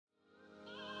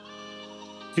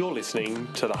You're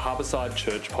listening to the Harbourside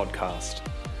Church podcast.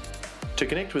 To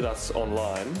connect with us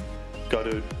online, go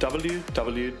to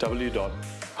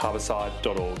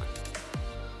www.harbourside.org.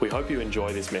 We hope you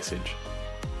enjoy this message.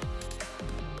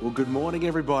 Well, good morning,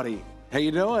 everybody. How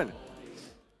you doing?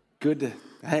 Good to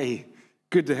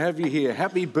have you here.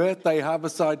 Happy birthday,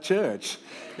 Harbourside Church.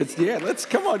 Let's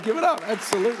come on, give it up.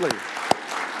 Absolutely.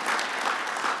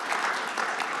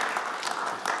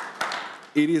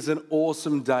 It is an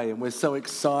awesome day, and we're so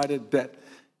excited that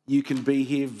you can be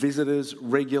here, visitors,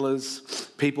 regulars,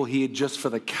 people here just for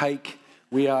the cake.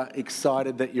 We are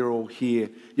excited that you're all here.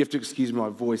 You have to excuse me, my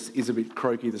voice is a bit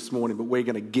croaky this morning, but we're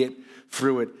going to get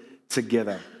through it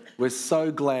together. We're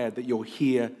so glad that you're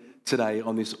here today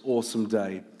on this awesome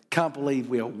day. Can't believe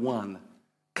we are one.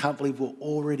 Can't believe we're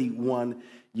already 1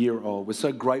 year old. We're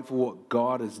so grateful for what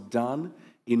God has done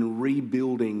in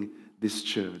rebuilding this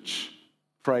church.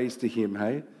 Praise to him,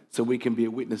 hey? So we can be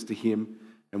a witness to him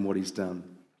and what he's done.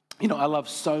 You know, I love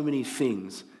so many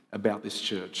things about this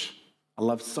church. Now,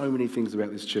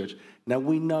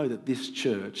 we know that this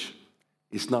church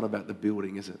is not about the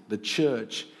building, is it? The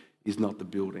church is not the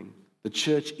building. The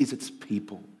church is its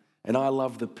people. And I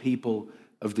love the people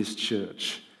of this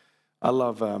church. I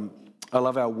love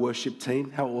our worship team.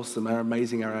 How awesome, how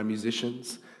amazing are our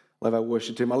musicians. I love our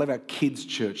worship team. I love our kids'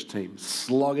 church team,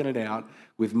 slogging it out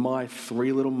with my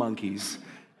 3 little monkeys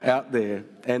out there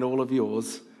and all of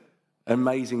yours.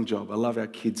 Amazing job. I love our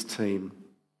kids' team.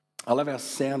 I love our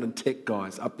sound and tech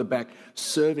guys up the back,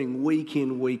 serving week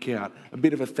in, week out. A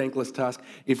bit of a thankless task.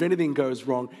 If anything goes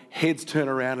wrong, heads turn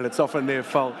around and it's often their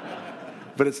fault.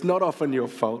 But it's not often your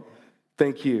fault.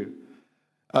 Thank you.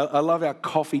 I love our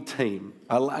coffee team.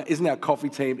 Isn't our coffee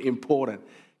team important?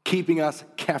 Keeping us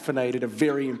caffeinated, a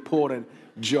very important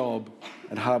job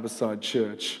at Harbourside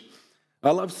Church. I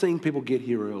love seeing people get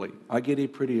here early. I get here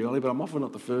pretty early, but I'm often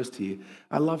not the first here.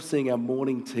 I love seeing our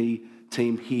morning tea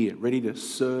team here, ready to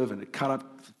serve and to cut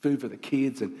up food for the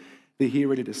kids, and they're here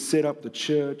ready to set up the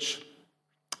church.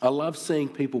 I love seeing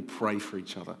people pray for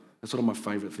each other. That's one of my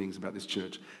favourite things about this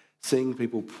church, seeing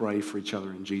people pray for each other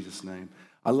in Jesus' name.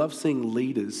 I love seeing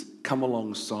leaders come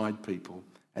alongside people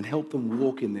and help them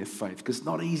walk in their faith, because it's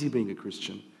not easy being a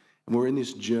Christian, and we're in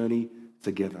this journey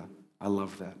together. I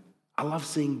love that. I love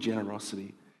seeing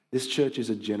generosity. This church is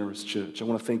a generous church. I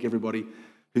want to thank everybody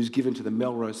who's given to the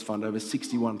Melrose Fund, over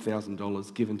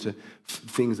 $61,000 given to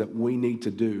things that we need to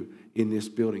do in this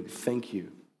building. Thank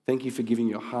you. Thank you for giving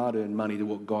your hard-earned money to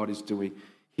what God is doing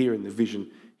here in the vision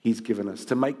he's given us,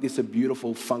 to make this a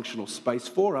beautiful, functional space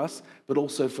for us, but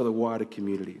also for the wider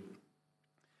community.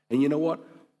 And you know what?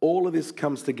 All of this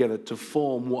comes together to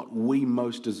form what we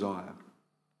most desire.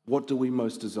 What do we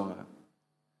most desire?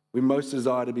 We most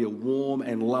desire to be a warm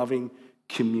and loving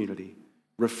community,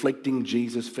 reflecting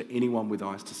Jesus for anyone with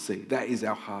eyes to see. That is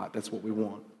our heart. That's what we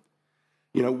want.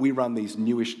 You know, we run these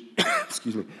newish,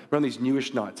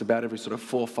 newish nights about every sort of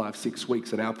 4, 5, 6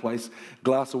 weeks at our place.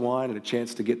 Glass of wine and a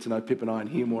chance to get to know Pip and I and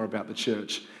hear more about the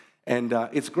church. And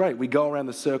it's great. We go around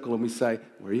the circle and we say,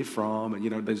 where are you from? And, you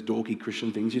know, those dorky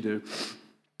Christian things you do.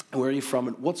 And where are you from?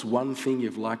 And what's one thing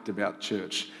you've liked about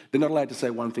church? They're not allowed to say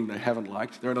one thing they haven't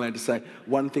liked. They're only allowed to say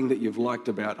one thing that you've liked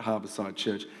about Harbourside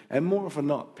Church. And more often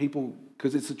not, people,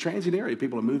 because it's a transient area,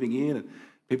 people are moving in and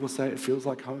people say it feels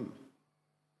like home.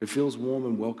 It feels warm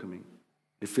and welcoming.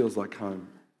 It feels like home.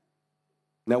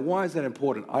 Now, why is that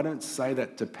important? I don't say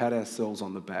that to pat ourselves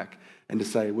on the back and to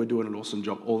say we're doing an awesome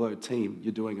job, although team,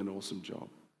 you're doing an awesome job.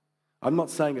 I'm not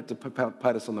saying it to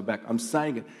pat us on the back. I'm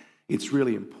saying it's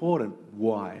really important.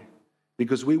 Why?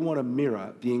 Because we want to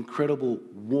mirror the incredible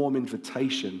warm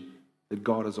invitation that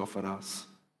God has offered us.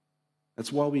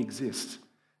 That's why we exist.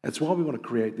 That's why we want to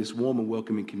create this warm and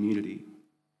welcoming community,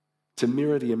 to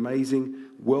mirror the amazing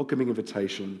welcoming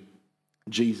invitation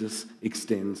Jesus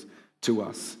extends to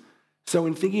us. So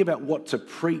in thinking about what to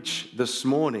preach this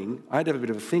morning, I had to have a bit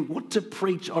of a think. What to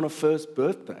preach on a first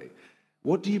birthday?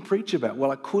 What do you preach about?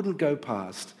 Well, I couldn't go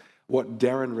past what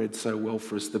Darren read so well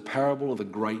for us, the parable of the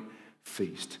great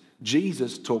feast.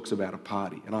 Jesus talks about a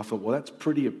party, and I thought, well, that's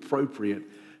pretty appropriate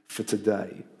for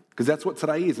today, because that's what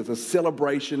today is. It's a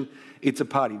celebration. It's a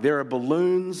party. There are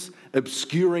balloons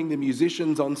obscuring the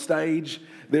musicians on stage.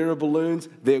 There are balloons.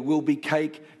 There will be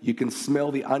cake. You can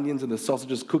smell the onions and the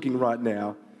sausages cooking right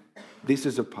now. This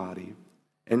is a party.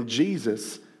 And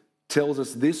Jesus tells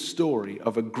us this story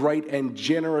of a great and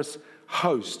generous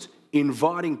host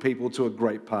inviting people to a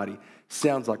great party.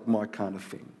 Sounds like my kind of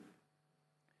thing.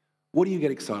 What do you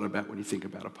get excited about when you think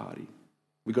about a party?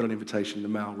 We got an invitation in the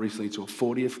mail recently to a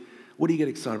 40th. What do you get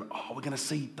excited about? Oh, we're going to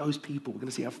see those people. We're going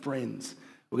to see our friends.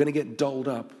 We're going to get dolled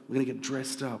up. We're going to get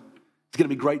dressed up. There's going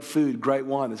to be great food, great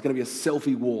wine. There's going to be a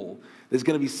selfie wall. There's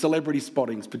going to be celebrity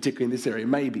spottings, particularly in this area.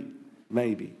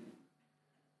 Maybe.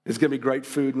 There's going to be great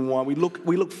food and wine. We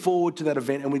look forward to that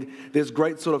event, and there's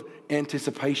great sort of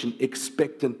anticipation,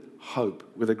 expectant hope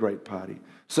with a great party.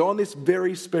 So on this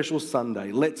very special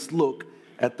Sunday, let's look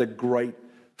at the great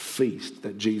feast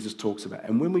that Jesus talks about.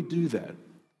 And when we do that,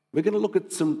 we're going to look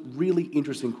at some really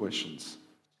interesting questions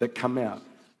that come out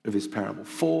of this parable.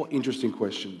 4 interesting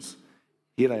questions.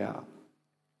 Here they are.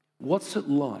 What's it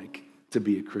like to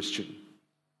be a Christian? Have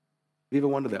you ever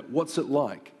wondered that? What's it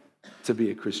like to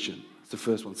be a Christian? It's the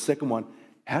first one. Second one,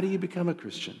 how do you become a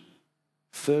Christian?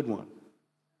 Third one,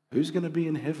 who's going to be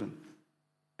in heaven?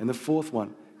 And the fourth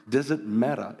one, does it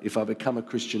matter if I become a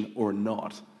Christian or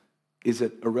not? Is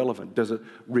it irrelevant? Does it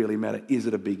really matter? Is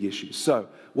it a big issue? So,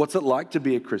 what's it like to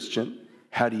be a Christian?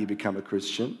 How do you become a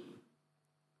Christian?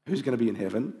 Who's going to be in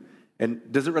heaven?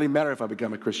 And does it really matter if I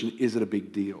become a Christian? Is it a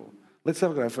big deal? Let's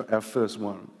have a look at our first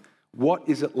one. What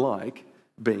is it like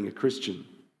being a Christian?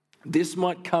 This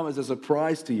might come as a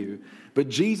surprise to you, but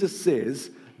Jesus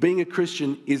says being a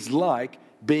Christian is like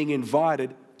being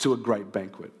invited to a great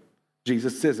banquet.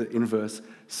 Jesus says it in verse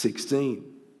 16.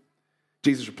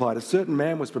 Jesus replied, a certain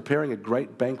man was preparing a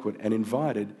great banquet and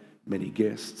invited many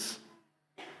guests.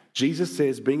 Jesus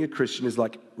says being a Christian is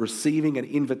like receiving an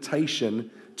invitation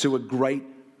to a great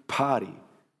party.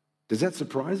 Does that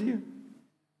surprise you?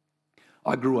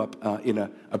 I grew up in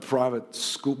a private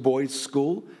school, boys'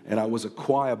 school, and I was a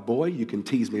choir boy. You can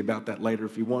tease me about that later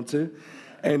if you want to.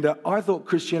 And I thought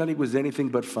Christianity was anything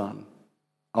but fun.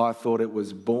 I thought it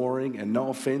was boring, and no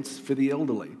offense for the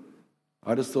elderly.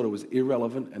 I just thought it was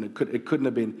irrelevant, and it couldn't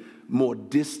have been more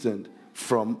distant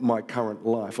from my current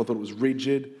life. I thought it was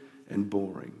rigid and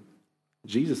boring.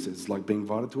 Jesus says it's like being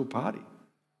invited to a party.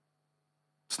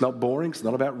 It's not boring. It's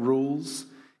not about rules.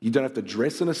 You don't have to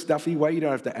dress in a stuffy way. You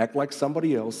don't have to act like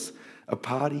somebody else. A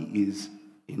party is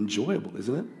enjoyable,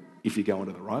 isn't it? If you go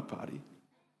into the right party.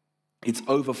 It's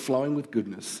overflowing with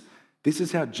goodness. This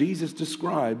is how Jesus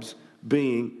describes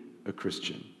being a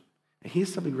Christian. And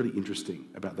here's something really interesting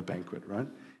about the banquet, right?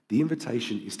 The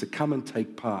invitation is to come and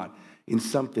take part in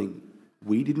something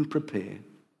we didn't prepare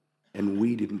and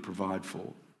we didn't provide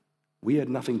for. We had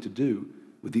nothing to do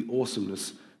with the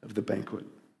awesomeness of the banquet.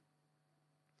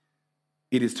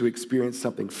 It is to experience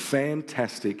something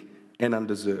fantastic and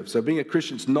undeserved. So being a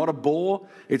Christian is not a bore.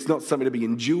 It's not something to be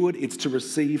endured. It's to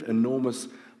receive enormous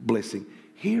blessing.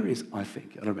 Here is, I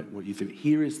think, I don't know what you think,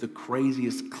 here is the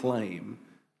craziest claim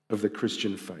of the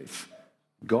Christian faith.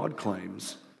 God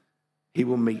claims he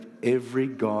will meet every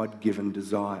God-given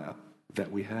desire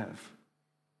that we have.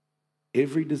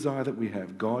 Every desire that we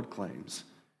have, God claims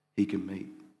he can meet.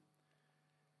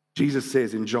 Jesus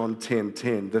says in John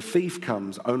 10:10, the thief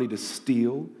comes only to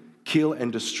steal, kill,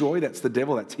 and destroy. That's the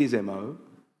devil, that's his MO.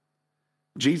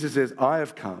 Jesus says, I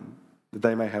have come that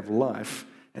they may have life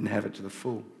and have it to the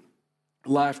full.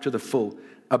 Life to the full,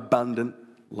 abundant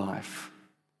life.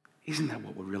 Isn't that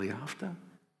what we're really after?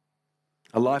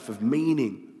 A life of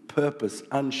meaning, purpose,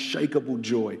 unshakable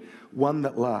joy, one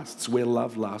that lasts, where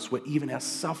love lasts, where even our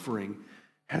suffering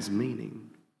has meaning.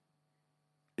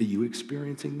 Are you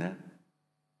experiencing that?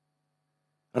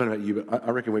 I don't know about you, but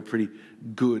I reckon we're pretty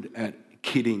good at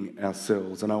kidding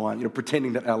ourselves. And I want,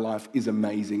 pretending that our life is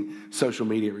amazing. Social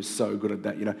media is so good at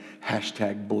that,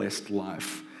 hashtag blessed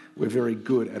life. We're very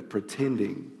good at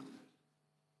pretending.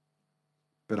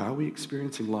 But are we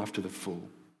experiencing life to the full?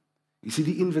 You see,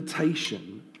 the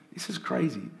invitation, this is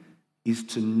crazy, is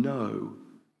to know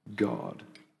God.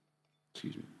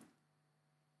 Excuse me.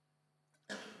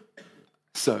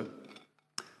 So,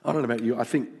 I don't know about you, I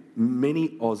think many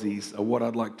Aussies are what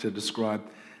I'd like to describe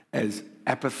as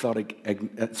apathetic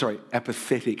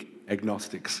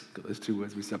agnostics. Got those two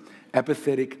words mixed up.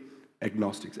 Apathetic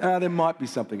agnostics. There might be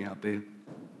something out there.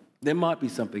 There might be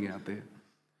something out there.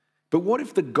 But what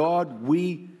if the God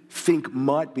we think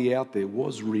might be out there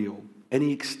was real and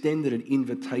he extended an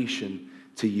invitation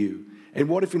to you? And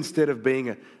what if instead of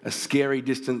being a scary,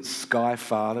 distant sky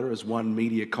father, as one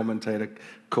media commentator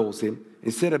calls him,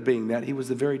 instead of being that, he was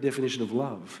the very definition of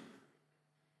love,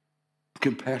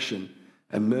 compassion,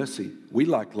 and mercy. We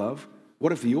like love.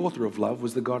 What if the author of love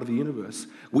was the God of the universe?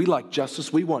 We like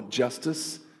justice. We want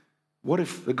justice. What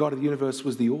if the God of the universe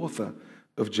was the author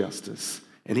of justice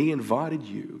and he invited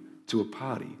you to a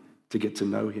party to get to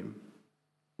know him?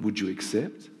 Would you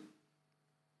accept?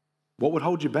 What would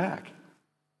hold you back?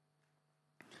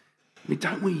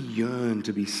 Don't we yearn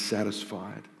to be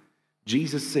satisfied?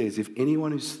 Jesus says, if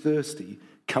anyone is thirsty,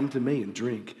 come to me and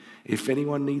drink. If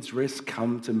anyone needs rest,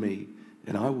 come to me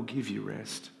and I will give you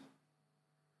rest.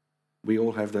 We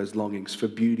all have those longings for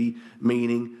beauty,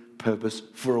 meaning, purpose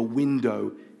for a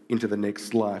window into the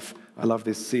next life. I love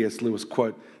this C.S. Lewis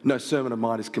quote. No sermon of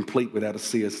mine is complete without a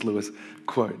C.S. Lewis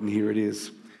quote, and here it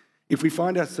is. If we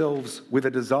find ourselves with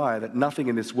a desire that nothing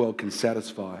in this world can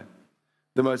satisfy,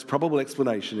 the most probable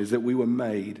explanation is that we were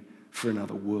made for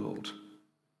another world.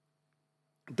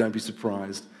 Don't be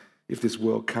surprised if this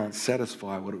world can't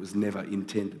satisfy what it was never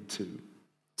intended to.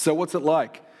 So what's it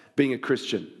like being a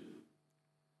Christian?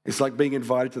 It's like being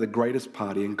invited to the greatest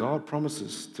party, and God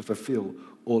promises to fulfill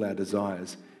all our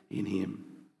desires in him.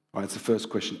 All right, it's the first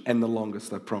question, and the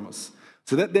longest, I promise.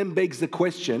 So that then begs the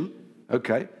question,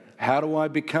 okay, how do I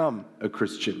become a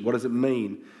Christian? What does it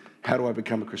mean? How do I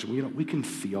become a Christian? Well, we can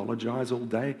theologize all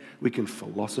day. We can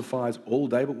philosophize all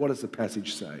day, but what does the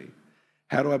passage say?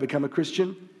 How do I become a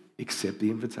Christian? Accept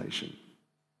the invitation.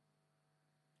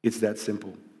 It's that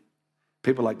simple.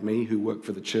 People like me who work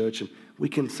for the church, and we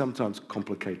can sometimes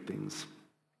complicate things.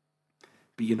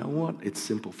 But you know what? It's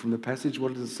simple. From the passage,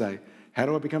 what does it say? How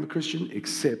do I become a Christian?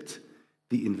 Accept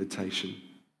the invitation.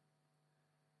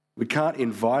 We can't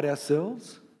invite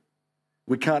ourselves.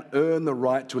 We can't earn the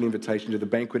right to an invitation to the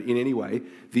banquet in any way.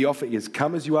 The offer is,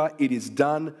 come as you are. It is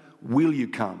done. Will you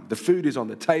come? The food is on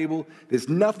the table. There's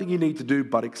nothing you need to do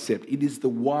but accept. It is the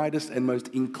widest and most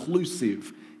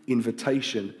inclusive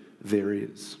invitation there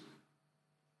is.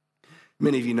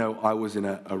 Many of you know I was in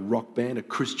a rock band, a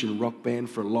Christian rock band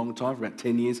for a long time, for about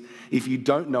 10 years. If you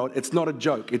don't know it, it's not a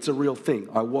joke. It's a real thing.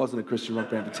 I was in a Christian rock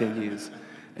band for 10 years.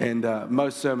 And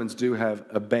most sermons do have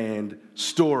a band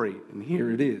story, and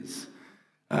here it is.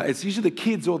 It's usually the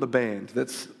kids or the band.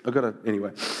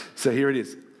 Anyway, so here it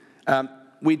is.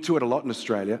 We toured a lot in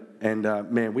Australia,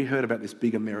 and we heard about this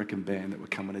big American band that were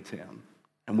coming to town.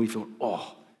 And we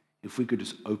thought, if we could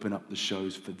just open up the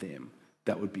shows for them,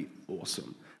 that would be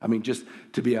awesome. I mean, just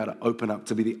to be able to open up,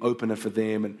 to be the opener for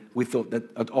them. And we thought that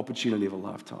an opportunity of a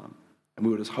lifetime. And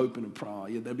we were just hoping and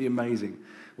praying, that'd be amazing.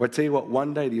 Well, I tell you what,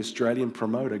 one day the Australian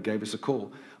promoter gave us a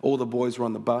call. All the boys were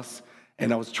on the bus,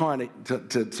 and I was trying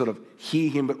to sort of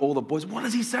hear him, but all the boys, what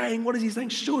is he saying? What is he saying?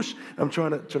 Shush. I'm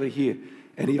trying to hear.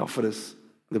 And he offered us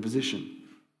the position.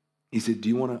 He said, do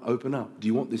you want to open up? Do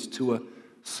you want this tour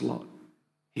slot?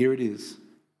 Here it is.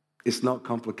 It's not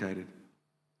complicated.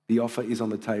 The offer is on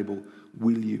the table.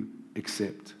 Will you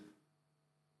accept?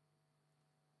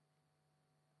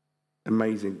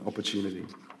 Amazing opportunity.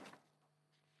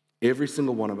 Every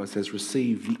single one of us has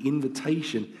received the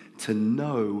invitation to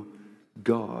know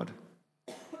God,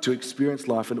 to experience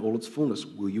life in all its fullness.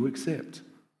 Will you accept?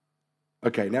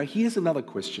 Okay, now here's another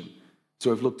question.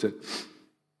 So we've looked at,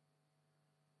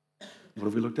 what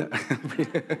have we looked at?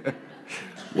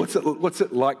 What's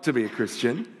it like to be a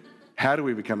Christian? How do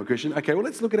we become a Christian? Okay, well,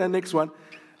 let's look at our next one.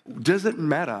 Does it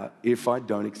matter if I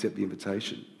don't accept the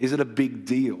invitation? Is it a big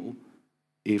deal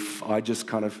if I just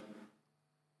kind of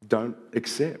don't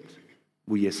accept?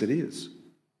 Well, yes, it is.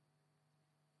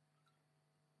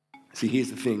 See, here's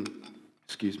the thing.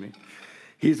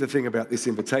 Here's the thing about this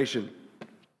invitation.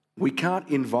 We can't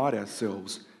invite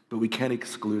ourselves, but we can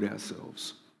exclude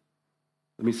ourselves.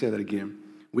 Let me say that again.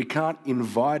 We can't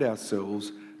invite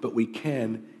ourselves, but we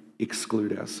can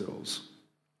exclude ourselves.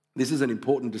 This is an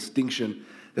important distinction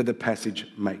that the passage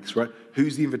makes, right?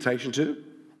 Who's the invitation to?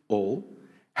 All.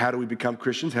 How do we become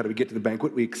Christians? How do we get to the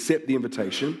banquet? We accept the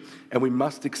invitation, and we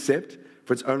must accept,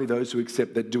 for it's only those who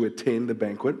accept that do attend the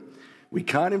banquet. We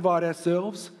can't invite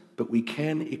ourselves, but we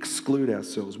can exclude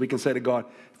ourselves. We can say to God,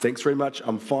 thanks very much,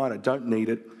 I'm fine, I don't need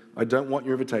it, I don't want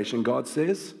your invitation. God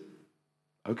says,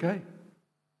 okay.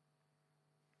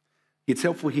 It's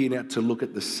helpful here now to look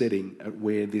at the setting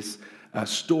where this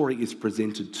story is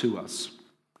presented to us.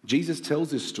 Jesus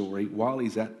tells this story while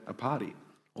he's at a party,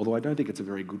 although I don't think it's a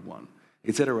very good one.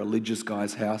 It's at a religious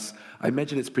guy's house. I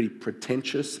imagine it's pretty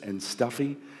pretentious and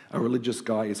stuffy. A religious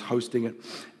guy is hosting it.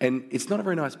 And it's not a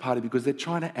very nice party because they're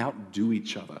trying to outdo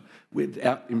each other,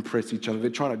 out-impress each other. They're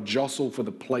trying to jostle for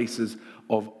the places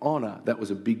of honor. That was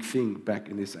a big thing back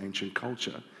in this ancient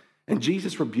culture. And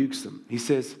Jesus rebukes them. He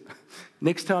says,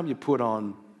 next time you put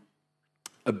on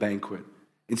a banquet,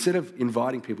 instead of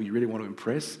inviting people you really want to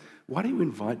impress, why don't you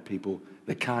invite people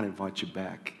that can't invite you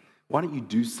back? Why don't you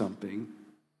do something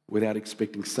without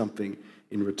expecting something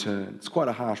in return? It's quite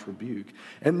a harsh rebuke.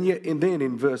 And then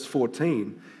in verse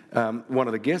 14, one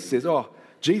of the guests says, oh,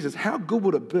 Jesus, how good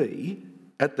would it be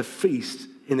at the feast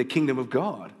in the kingdom of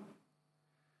God?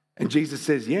 And Jesus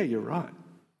says, yeah, you're right.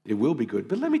 It will be good.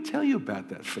 But let me tell you about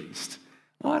that feast.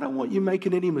 I don't want you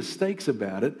making any mistakes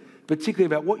about it, particularly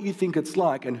about what you think it's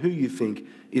like and who you think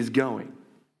is going.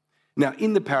 Now,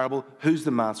 in the parable, who's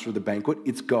the master of the banquet?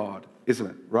 It's God, isn't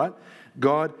it, right?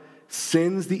 God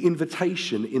sends the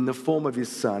invitation in the form of his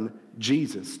son,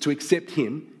 Jesus, to accept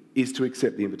him is to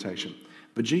accept the invitation.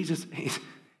 But Jesus,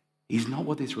 he's not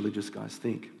what these religious guys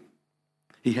think.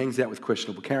 He hangs out with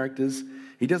questionable characters.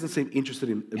 He doesn't seem interested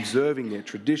in observing their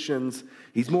traditions.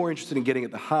 He's more interested in getting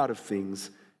at the heart of things,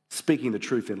 speaking the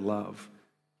truth in love.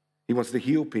 He wants to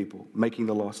heal people, making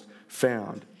the lost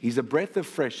found. He's a breath of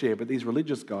fresh air, but these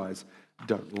religious guys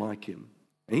don't like him.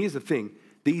 And here's the thing.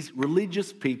 These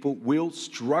religious people will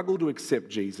struggle to accept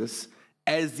Jesus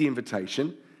as the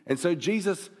invitation. And so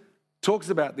Jesus talks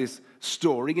about this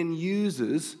story and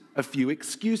uses a few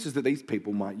excuses that these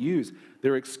people might use.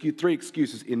 There are three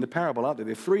excuses in the parable, aren't there?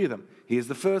 There are three of them. Here's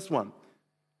the first one.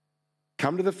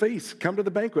 Come to the feast. Come to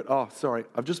the banquet. Oh, sorry,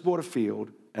 I've just bought a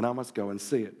field and I must go and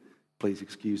see it. Please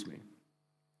excuse me.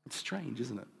 It's strange,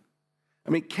 isn't it? I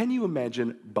mean, can you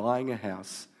imagine buying a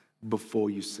house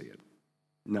before you see it?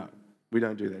 No, we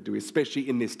don't do that, do we? Especially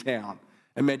in this town.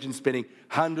 Imagine spending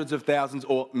hundreds of thousands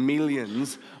or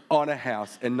millions on a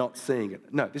house and not seeing it.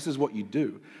 No, this is what you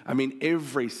do. I mean,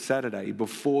 every Saturday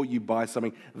before you buy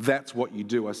something, that's what you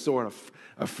do. I saw on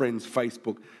a friend's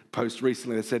Facebook post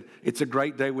recently that said, it's a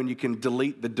great day when you can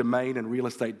delete the domain and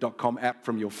realestate.com app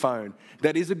from your phone.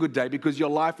 That is a good day because your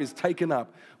life is taken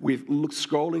up with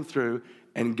scrolling through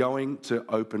and going to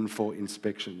open for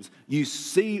inspections. You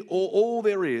see all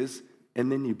there is and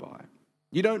then you buy.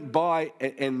 You don't buy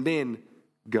and then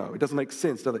go. It doesn't make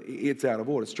sense, does it? It's out of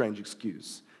order. Strange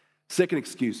excuse. Second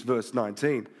excuse, verse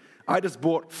 19. I just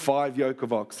bought 5 yoke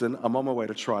of oxen. I'm on my way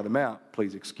to try them out.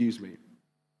 Please excuse me.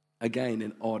 Again,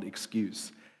 an odd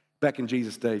excuse. Back in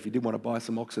Jesus' day, if you did want to buy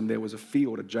some oxen, there was a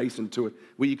field adjacent to it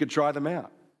where you could try them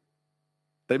out.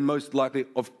 They most likely,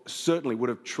 certainly would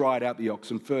have tried out the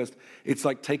oxen first. It's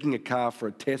like taking a car for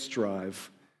a test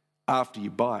drive after you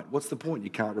buy it. What's the point?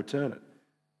 You can't return it.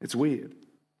 It's weird.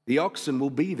 The oxen will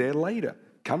be there later.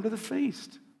 Come to the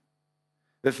feast.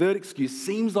 The third excuse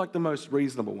seems like the most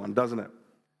reasonable one, doesn't it?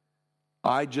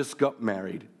 I just got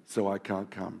married, so I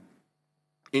can't come.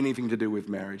 Anything to do with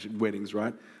marriage, weddings,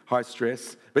 right? High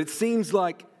stress. But it seems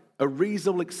like a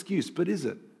reasonable excuse, but is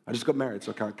it? I just got married,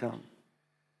 so I can't come.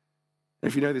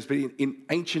 If you know this, but in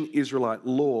ancient Israelite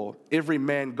law, every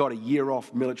man got a year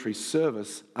off military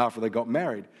service after they got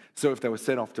married. So if they were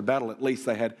sent off to battle, at least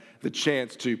they had the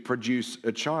chance to produce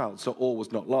a child, so all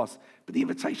was not lost. But the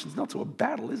invitation's not to a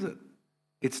battle, is it?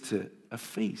 It's to a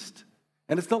feast.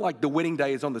 And it's not like the wedding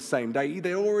day is on the same day.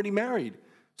 They're already married.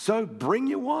 So bring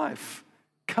your wife.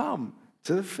 Come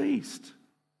to the feast.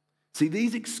 See,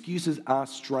 these excuses are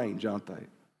strange, aren't they?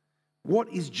 What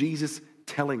is Jesus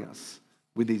telling us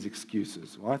with these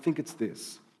excuses? Well, I think it's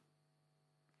this.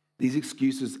 These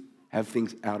excuses have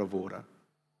things out of order,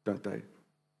 don't they?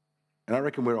 And I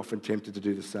reckon we're often tempted to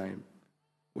do the same.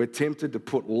 We're tempted to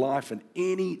put life and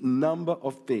any number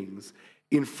of things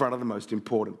in front of the most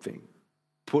important thing.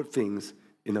 Put things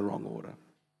in the wrong order.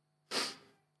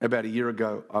 About a year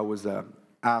ago, I was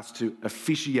asked to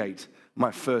officiate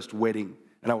my first wedding,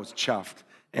 and I was chuffed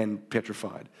and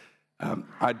petrified.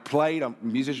 I'd played, I'm a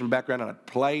musician background, and I'd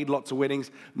played lots of weddings.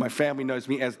 My family knows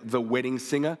me as the wedding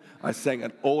singer. I sang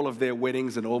at all of their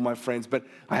weddings and all my friends, but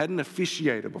I hadn't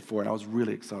officiated before, and I was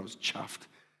really excited. I was chuffed,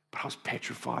 but I was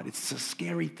petrified. It's a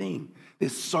scary thing.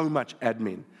 There's so much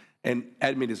admin, and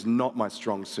admin is not my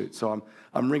strong suit. So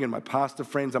I'm ringing my pastor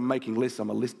friends. I'm making lists.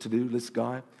 I'm a to-do list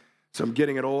guy. So I'm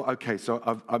getting it all. Okay, so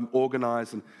I'm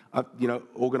organised, and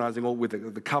organising all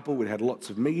with the couple. We'd had lots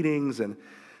of meetings, and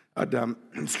I'd got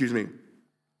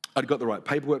the right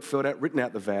paperwork filled out, written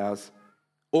out the vows,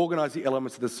 organised the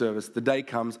elements of the service. The day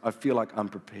comes, I feel like I'm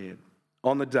prepared.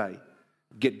 On the day,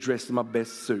 get dressed in my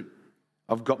best suit.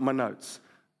 I've got my notes,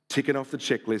 ticking off the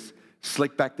checklist,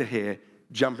 slick back the hair,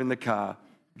 jump in the car,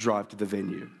 drive to the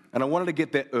venue. And I wanted to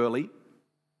get there early,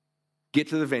 get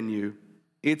to the venue.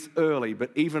 It's early, but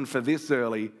even for this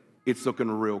early, it's looking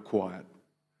real quiet.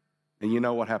 And you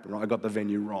know what happened, right? I got the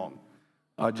venue wrong.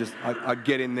 I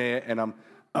get in there and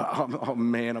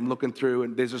I'm looking through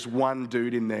and there's just one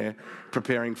dude in there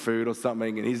preparing food or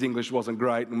something and his English wasn't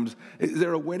great. And is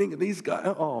there a wedding? These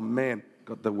guys, oh man,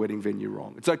 got the wedding venue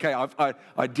wrong. It's okay,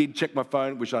 I did check my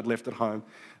phone, which I'd left at home,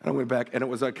 and I went back and it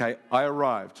was okay. I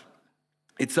arrived.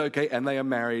 It's okay, and they are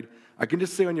married. I can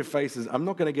just see on your faces, I'm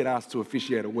not going to get asked to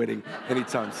officiate a wedding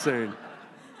anytime soon,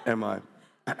 am I?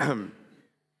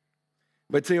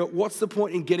 But tell you what, what's the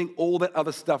point in getting all that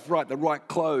other stuff right? The right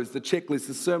clothes, the checklist,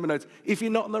 the sermon notes, if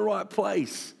you're not in the right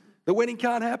place? The wedding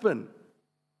can't happen.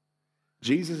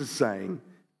 Jesus is saying,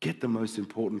 get the most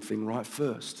important thing right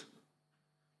first.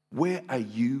 Where are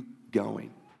you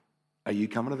going? Are you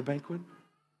coming to the banquet?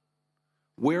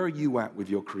 Where are you at with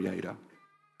your Creator?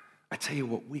 I tell you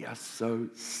what, we are so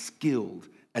skilled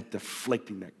at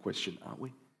deflecting that question, aren't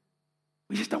we?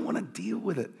 We just don't want to deal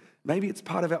with it. Maybe it's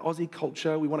part of our Aussie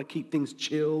culture. We want to keep things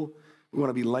chill. We want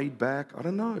to be laid back. I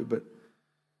don't know, but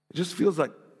it just feels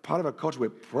like part of our culture, we're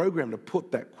programmed to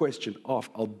put that question off.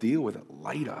 I'll deal with it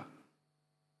later.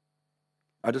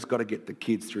 I just got to get the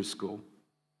kids through school.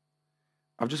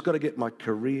 I've just got to get my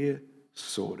career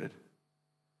sorted.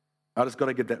 I just got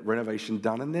to get that renovation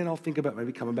done, and then I'll think about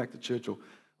maybe coming back to church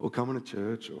or coming to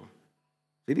church.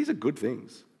 See, these are good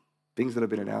things that have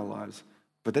been in our lives,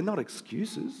 but they're not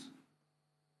excuses.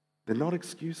 They're not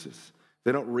excuses.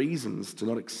 They're not reasons to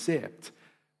not accept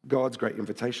God's great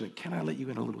invitation. Can I let you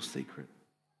in a little secret?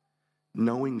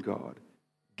 Knowing God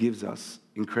gives us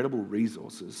incredible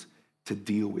resources to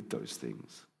deal with those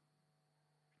things.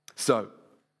 So,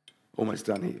 almost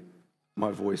done here.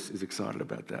 My voice is excited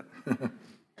about that.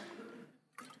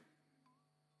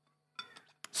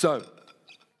 So,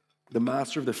 the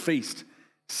master of the feast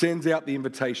sends out the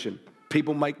invitation.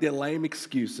 People make their lame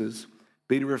excuses,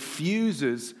 but he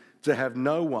refuses to have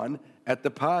no one at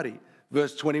the party.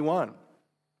 Verse 21,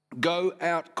 go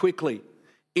out quickly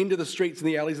into the streets and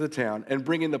the alleys of the town and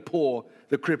bring in the poor,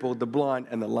 the crippled, the blind,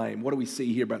 and the lame. What do we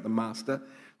see here about the master?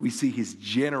 We see his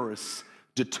generous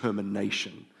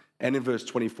determination. And in verse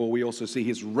 24, we also see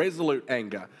his resolute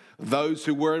anger. Those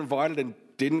who were invited and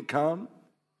didn't come,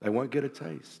 they won't get a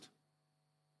taste.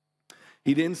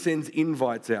 He then sends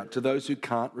invites out to those who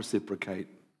can't reciprocate,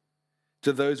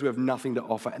 to those who have nothing to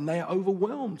offer, and they are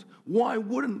overwhelmed. Why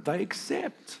wouldn't they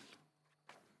accept?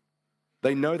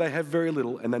 They know they have very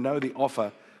little, and they know the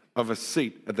offer of a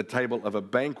seat at the table of a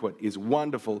banquet is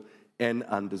wonderful and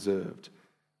undeserved.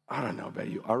 I don't know about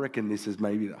you. I reckon this is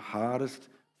maybe the hardest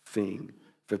thing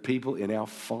for people in our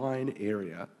fine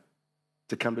area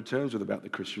to come to terms with about the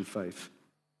Christian faith.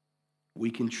 We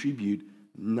contribute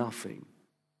nothing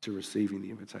to receiving the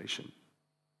invitation.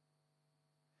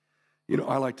 You know,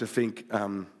 I like to think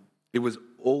it was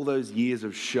all those years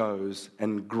of shows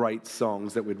and great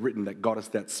songs that we'd written that got us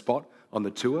that spot on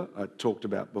the tour I talked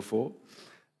about before.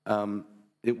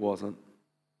 It wasn't.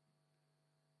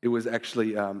 It was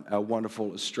actually our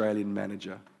wonderful Australian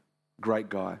manager, great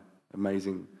guy,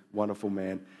 amazing, wonderful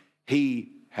man.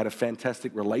 He had a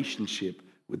fantastic relationship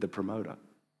with the promoter.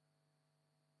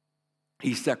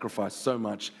 He sacrificed so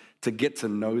much to get to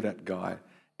know that guy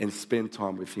and spend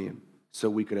time with him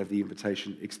so we could have the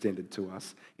invitation extended to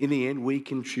us. In the end, we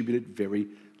contributed very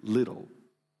little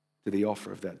to the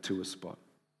offer of that tour spot.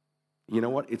 You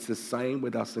know what? It's the same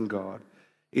with us and God.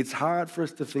 It's hard for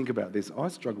us to think about this. I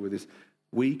struggle with this.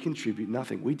 We contribute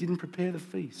nothing. We didn't prepare the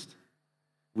feast.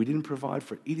 We didn't provide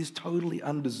for it. It is totally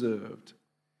undeserved.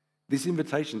 This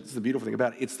invitation, this is the beautiful thing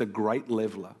about it, it's the great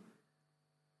leveler.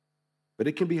 But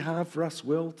it can be hard for us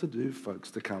well-to-do folks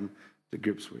to come to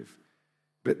grips with.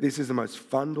 But this is the most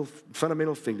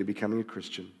fundamental thing to becoming a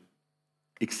Christian.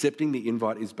 Accepting the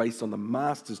invite is based on the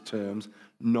master's terms,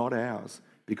 not ours,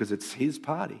 because it's his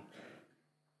party.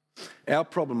 Our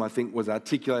problem, I think, was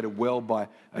articulated well by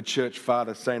a church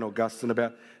father, St. Augustine,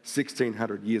 about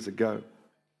 1600 years ago.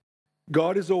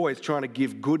 God is always trying to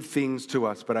give good things to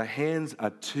us, but our hands are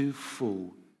too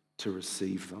full to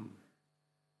receive them.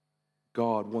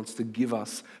 God wants to give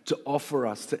us, to offer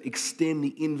us, to extend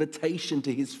the invitation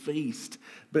to his feast.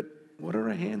 But what are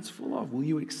our hands full of? Will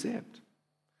you accept?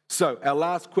 So, our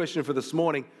last question for this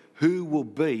morning, who will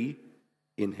be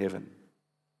in heaven?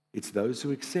 It's those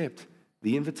who accept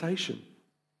the invitation.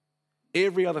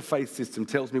 Every other faith system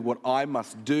tells me what I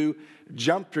must do,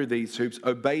 jump through these hoops,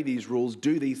 obey these rules,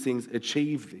 do these things,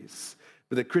 achieve this.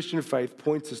 But the Christian faith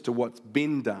points us to what's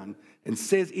been done and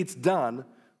says it's done,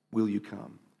 will you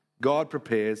come? God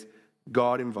prepares,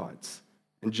 God invites,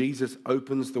 and Jesus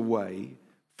opens the way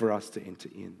for us to enter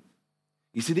in.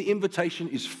 You see, the invitation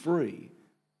is free,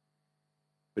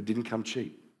 but it didn't come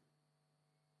cheap.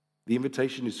 The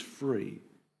invitation is free,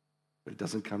 but it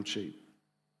doesn't come cheap.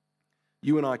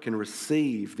 You and I can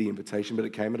receive the invitation, but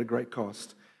it came at a great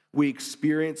cost. We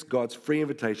experience God's free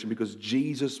invitation because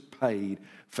Jesus paid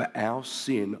for our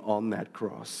sin on that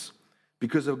cross.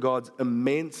 Because of God's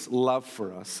immense love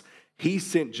for us, he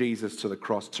sent Jesus to the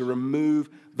cross to remove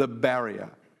the barrier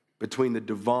between the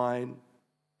divine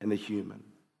and the human.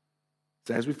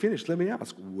 So as we finish, let me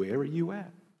ask, where are you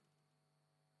at?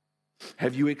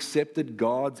 Have you accepted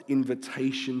God's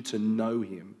invitation to know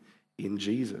him in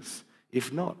Jesus?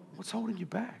 If not, what's holding you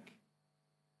back?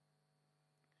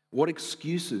 What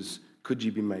excuses could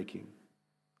you be making?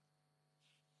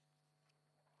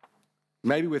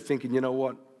 Maybe we're thinking, you know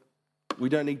what? We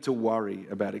don't need to worry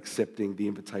about accepting the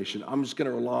invitation. I'm just going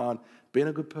to rely on being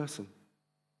a good person.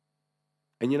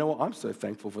 And you know what? I'm so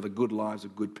thankful for the good lives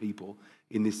of good people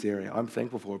in this area. I'm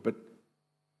thankful for it, but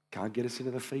can't get us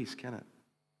into the feast, can it?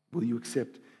 Will you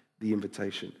accept the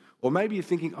invitation? Or maybe you're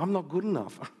thinking, I'm not good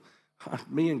enough.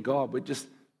 Me and God, we're just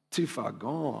too far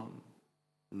gone.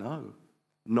 No,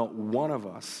 not one of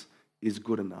us is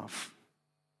good enough.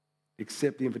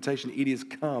 Accept the invitation. It is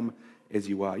come as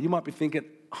you are. You might be thinking,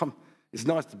 it's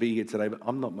nice to be here today, but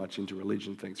I'm not much into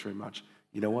religion, thanks very much.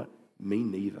 You know what? Me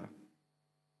neither.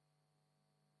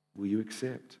 Will you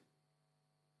accept?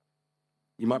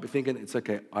 You might be thinking, it's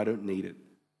okay, I don't need it.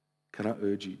 Can I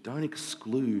urge you? Don't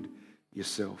exclude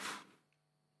yourself.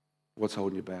 What's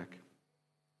holding you back?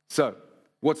 So,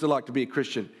 what's it like to be a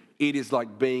Christian? It is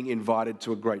like being invited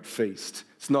to a great feast.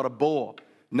 It's not a bore.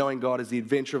 Knowing God is the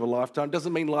adventure of a lifetime.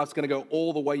 Doesn't mean life's going to go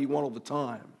all the way you want all the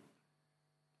time.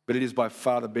 But it is by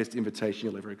far the best invitation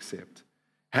you'll ever accept.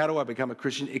 How do I become a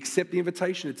Christian? Accept the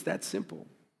invitation. It's that simple.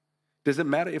 Does it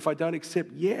matter if I don't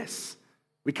accept? Yes.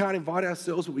 We can't invite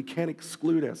ourselves, but we can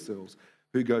exclude ourselves.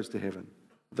 Who goes to heaven?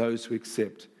 Those who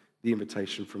accept the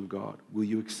invitation from God. Will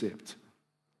you accept?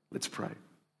 Let's pray.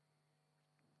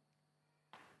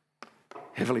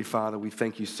 Heavenly Father, we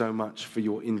thank you so much for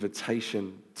your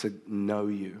invitation to know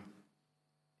you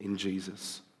in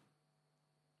Jesus.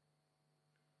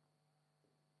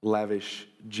 Lavish,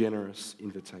 generous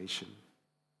invitation.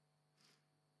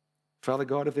 Father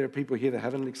God, if there are people here that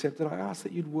haven't accepted, I ask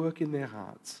that you'd work in their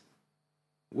hearts.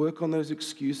 Work on those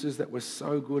excuses that we're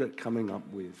so good at coming up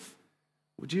with.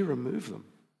 Would you remove them?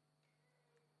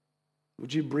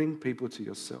 Would you bring people to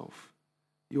yourself?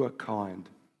 You are kind.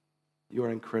 You are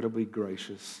incredibly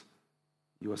gracious.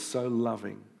 You are so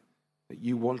loving that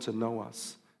you want to know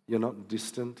us. You're not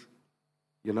distant.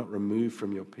 You're not removed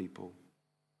from your people.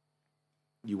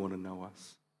 You want to know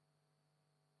us.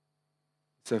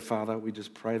 So, Father, we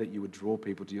just pray that you would draw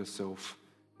people to yourself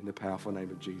in the powerful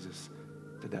name of Jesus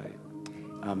today.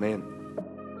 Amen.